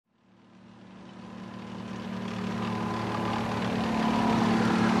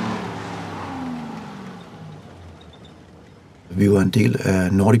Vi var en del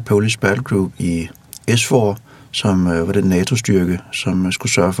af Nordic Police Battle Group i SFOR, som var den NATO-styrke, som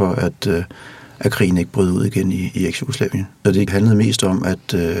skulle sørge for, at krigen ikke brød ud igen i eks-Jugoslavien. Så det handlede mest om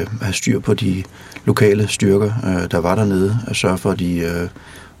at have styr på de lokale styrker, der var dernede, at sørge for, at de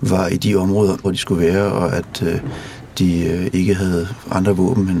var i de områder, hvor de skulle være, og at de ikke havde andre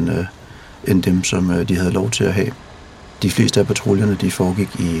våben end dem, som de havde lov til at have. De fleste af patruljerne de foregik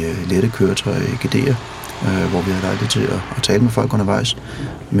i lette køretøjer i GD'er, hvor vi havde lejlighed til at tale med folk undervejs.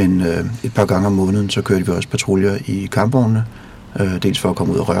 Men et par gange om måneden, så kørte vi også patruljer i kampvognene, dels for at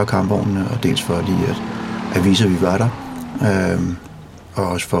komme ud og røre kampvognene, og dels for lige at vise, at vi var der, og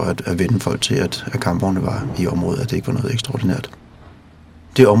også for at vende folk til, at kampvognene var i området, at det ikke var noget ekstraordinært.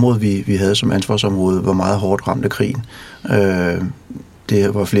 Det område, vi havde som ansvarsområde, var meget hårdt ramt af krigen.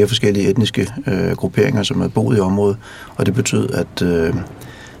 Det var flere forskellige etniske grupperinger, som havde boet i området, og det betød,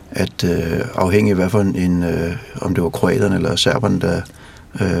 at afhængig af hvad for om det var kroaterne eller serberne, der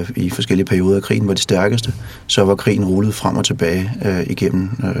i forskellige perioder af krigen var de stærkeste, så var krigen rullet frem og tilbage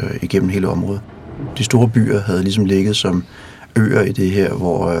igennem hele området. De store byer havde ligesom ligget som øer i det her,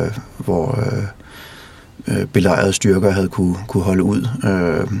 hvor belejrede styrker havde kunne holde ud,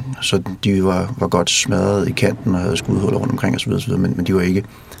 så de var godt smadret i kanten og havde skudhuller rundt omkring osv., men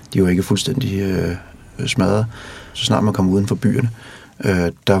de var ikke fuldstændig smadret. Så snart man kom uden for byerne,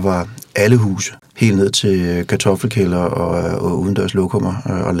 der var alle huse, helt ned til kartoffelkælder og udendørs lokummer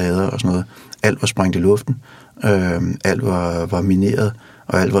og lader og sådan noget. Alt var sprængt i luften, alt var mineret,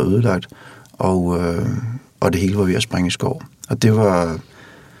 og alt var ødelagt, og det hele var ved at sprænge i skov. Og det var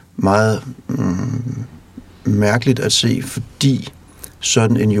meget mærkeligt at se, fordi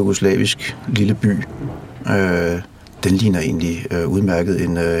sådan en jugoslavisk lille by, den ligner egentlig udmærket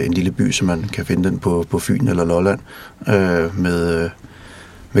en lille by, som man kan finde den på Fyn eller Lolland,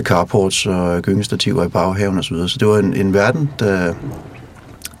 med carports og gyngestativer i baghaven osv. Så det var en verden,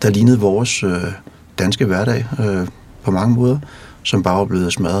 der lignede vores danske hverdag på mange måder, som bare var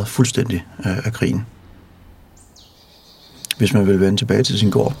blevet smadret fuldstændig af krigen. Hvis man vil vende tilbage til sin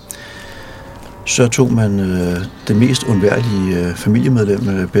gård, så tog man det mest undværlige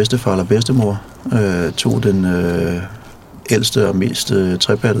familiemedlem, bedstefar eller bedstemor, tog den ældste og mest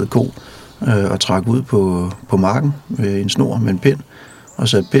trepattede ko og trak ud på marken med en snor med en pind, og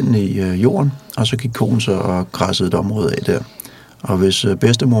satte pinden i jorden, og så gik koen så og græssede et område af der. Og hvis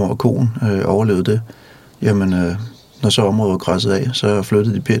bedstemor og koen overlevede det, jamen når så området var græsset af, så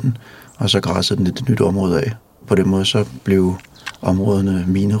flyttede de pinden, og så græssede den et nyt område af. På den måde så blev områderne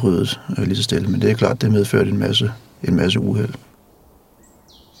mineryddet lige så stille, men det er klart, det medførte en masse uheld.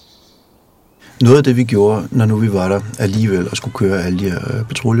 Noget af det, vi gjorde, når nu vi var der alligevel og skulle køre alle de her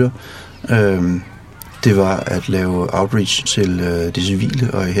patruljer, det var at lave outreach til de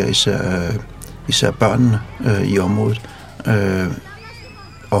civile, og her især børnene i området,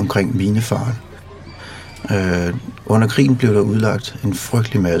 omkring minefaren. Under krigen blev der udlagt en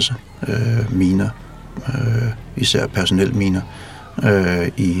frygtelig masse miner, især personelminer,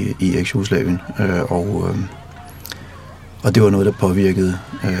 i eks-Jugoslavien, og det var noget, der påvirkede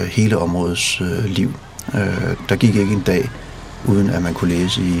hele områdets liv. Der gik ikke en dag, uden at man kunne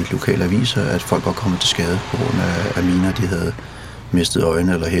læse i lokale aviser, at folk var kommet til skade på grund af miner, de havde mistet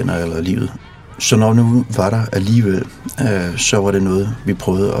øjne eller hænder eller livet. Så når nu var der alligevel, så var det noget, vi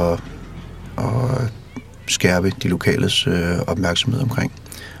prøvede at skærpe de lokales opmærksomhed omkring.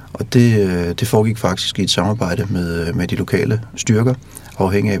 Og det foregik faktisk i et samarbejde med de lokale styrker,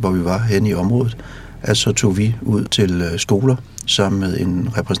 afhængig af, hvor vi var henne i området. Altså tog vi ud til skoler sammen med en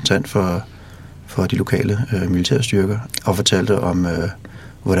repræsentant for de lokale militærstyrker og fortalte om,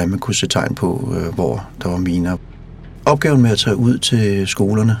 hvordan man kunne se tegn på, hvor der var miner. Opgaven med at tage ud til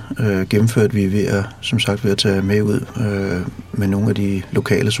skolerne gennemførte vi ved at tage med ud med nogle af de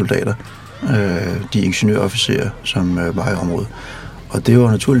lokale soldater, de ingeniørofficerer, som var i området. Og det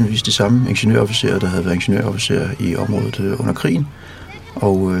var naturligvis de samme ingeniørofficerer, der havde været ingeniørofficerer i området under krigen,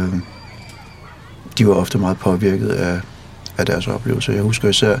 og de var ofte meget påvirket af deres oplevelser. Jeg husker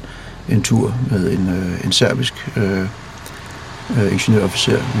især en tur med en serbisk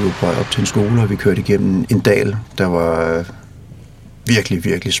ingeniørofficer. Vi var på vej op til en skole, og vi kørte igennem en dal, der var virkelig,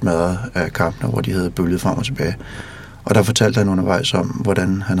 virkelig smadret af kampene, hvor de havde bølget frem og tilbage. Og der fortalte han undervejs om,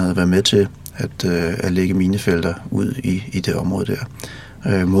 hvordan han havde været med til at lægge minefelter ud i det område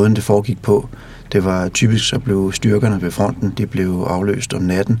der. Måden det foregik på, det var typisk, så blev styrkerne ved fronten, de blev afløst om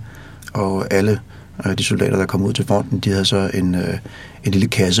natten, og alle de soldater, der kom ud til fronten, de havde så en lille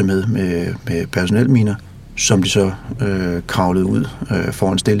kasse med personelminer, som de så kravlede ud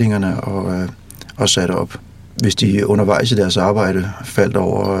foran stillingerne og satte op. Hvis de undervejs i deres arbejde faldt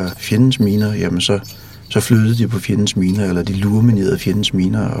over fjendens miner, jamen så så flyttede de på fjendens miner, eller de lurminerede fjendens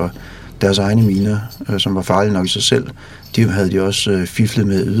miner, og deres egne miner, som var farlige nok i sig selv, de havde de også fiflet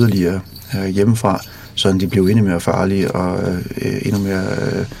med yderligere hjemmefra, så de blev endnu mere farlige og endnu mere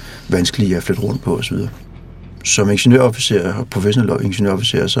vanskelige at flytte rundt på osv. Som ingeniørofficer og professionel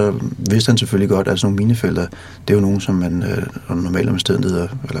ingeniørofficer, så vidste han selvfølgelig godt, at sådan nogle minefelter, det er jo nogen, som man normalt omstændigheder,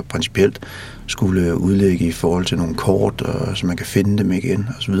 eller principielt, skulle udlægge i forhold til nogle kort, og så man kan finde dem igen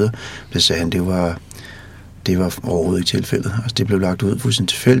osv. Det sagde han, det var overhovedet ikke tilfældet. Altså, det blev lagt ud fuldstændig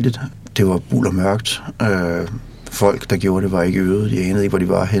tilfældigt. Det var buldermørkt. Folk, der gjorde det, var ikke øvet. De anede ikke, hvor de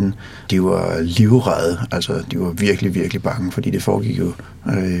var henne. De var livredde. Altså, de var virkelig, virkelig bange, fordi det foregik jo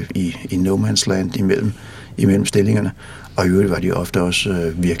i no man's land imellem stillingerne. Og i øvrigt var de ofte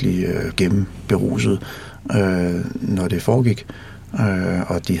også virkelig gennemberuset, når det foregik.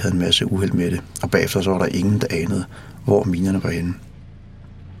 Og de havde en masse uheld med det. Og bagefter så var der ingen, der anede, hvor minerne var henne.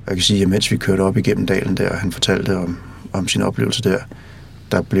 Jeg kan sige, at mens vi kørte op igennem dalen der, og han fortalte om sin oplevelse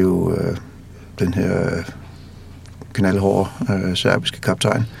der blev den her knaldhårde serbiske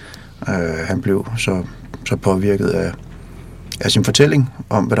kaptajn, han blev så påvirket af sin fortælling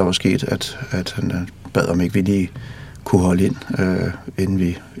om, hvad der var sket, at han bad om ikke vi lige kunne holde ind,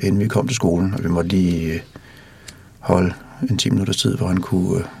 inden vi kom til skolen, og vi måtte lige holde en 10 minutters tid, hvor han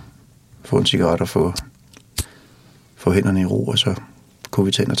kunne få en cigaret og få hænderne i ro, og så kunne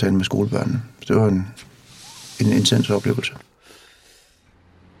vi tage ind og tale med skolebørnene. Det var en intens oplevelse.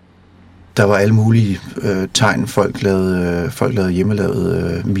 Der var alle mulige tegn. Folk lavede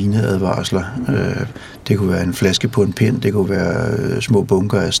hjemmelavede mineadvarsler. Det kunne være en flaske på en pind, det kunne være små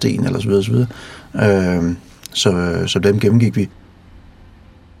bunker af sten, eller så videre. Så dem gennemgik vi.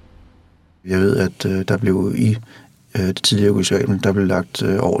 Jeg ved, at der blev i det tidligere Jugoslavien, der blev lagt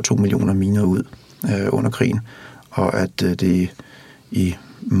over 2 millioner miner ud under krigen, og at det i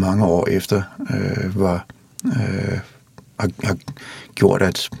mange år efter har gjort,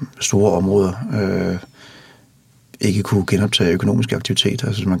 at store områder ikke kunne genoptage økonomisk aktivitet.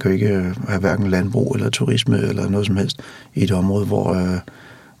 Altså man kan jo ikke have hverken landbrug eller turisme eller noget som helst i et område,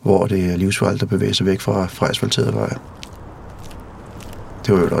 hvor det er livsfarligt at bevæge sig væk fra asfalterede veje.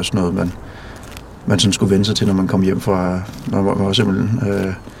 Det var jo også noget, man sådan skulle vende sig til, når man kom hjem fra... Man var simpelthen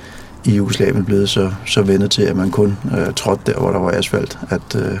i Jugoslavien blevet så vendet til, at man kun trådte der, hvor der var asfalt,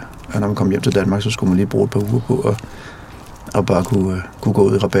 at når man kom hjem til Danmark, så skulle man lige bruge et par uger på og bare kunne gå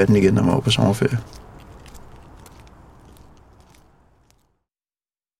ud i rabatten igen, når man var på sommerferie.